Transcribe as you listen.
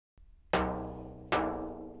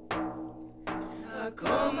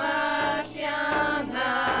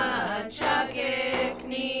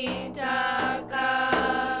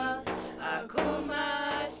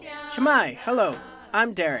Shemai, hello.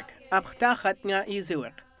 I'm Derek.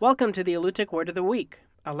 Welcome to the Alutiiq Word of the Week,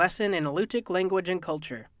 a lesson in Alutiiq language and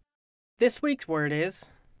culture. This week's word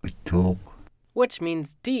is Ituq. which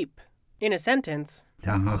means deep. In a sentence,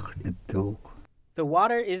 Ituq. the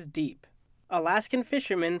water is deep. Alaskan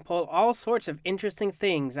fishermen pull all sorts of interesting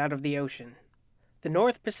things out of the ocean. The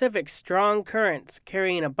North Pacific's strong currents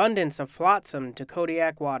carry an abundance of flotsam to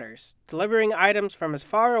Kodiak waters, delivering items from as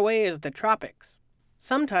far away as the tropics.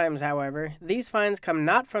 Sometimes, however, these finds come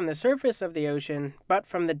not from the surface of the ocean, but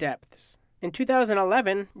from the depths. In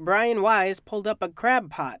 2011, Brian Wise pulled up a crab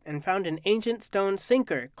pot and found an ancient stone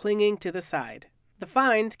sinker clinging to the side. The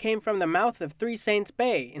find came from the mouth of Three Saints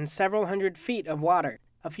Bay in several hundred feet of water.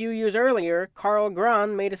 A few years earlier, Carl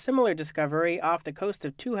Gran made a similar discovery off the coast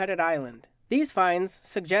of Two-Headed Island. These finds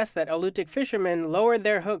suggest that Alutiiq fishermen lowered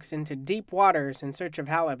their hooks into deep waters in search of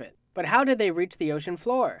halibut. But how did they reach the ocean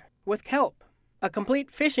floor? With kelp. A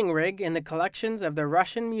complete fishing rig in the collections of the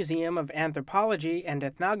Russian Museum of Anthropology and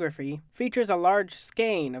Ethnography features a large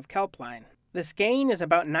skein of kelp line. The skein is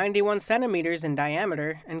about 91 centimeters in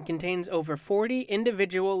diameter and contains over 40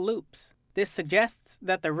 individual loops. This suggests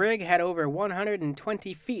that the rig had over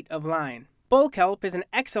 120 feet of line. Bull kelp is an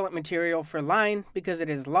excellent material for line because it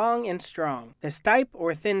is long and strong. The stipe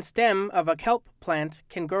or thin stem of a kelp plant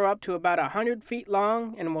can grow up to about 100 feet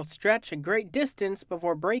long and will stretch a great distance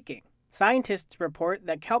before breaking. Scientists report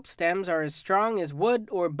that kelp stems are as strong as wood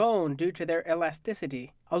or bone due to their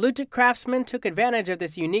elasticity. Alutiiq craftsmen took advantage of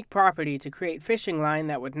this unique property to create fishing line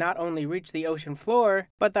that would not only reach the ocean floor,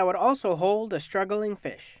 but that would also hold a struggling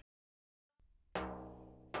fish.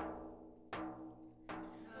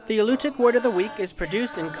 The Alutiiq Word of the Week is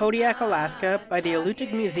produced in Kodiak, Alaska by the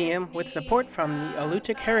Alutiiq Museum with support from the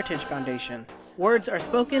Alutiiq Heritage Foundation. Words are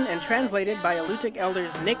spoken and translated by Alutiiq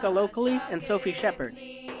elders Nick Alokli and Sophie Shepard.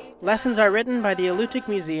 Lessons are written by the Alutiiq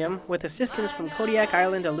Museum with assistance from Kodiak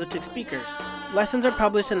Island Alutiiq speakers. Lessons are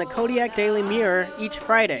published in the Kodiak Daily Mirror each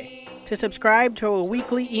Friday. To subscribe to a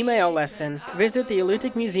weekly email lesson, visit the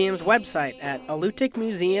Alutiiq Museum's website at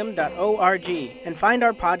alutiiqmuseum.org and find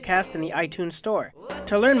our podcast in the iTunes Store.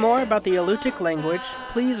 To learn more about the Alutiiq language,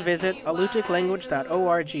 please visit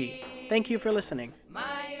alutiiqlanguage.org. Thank you for listening.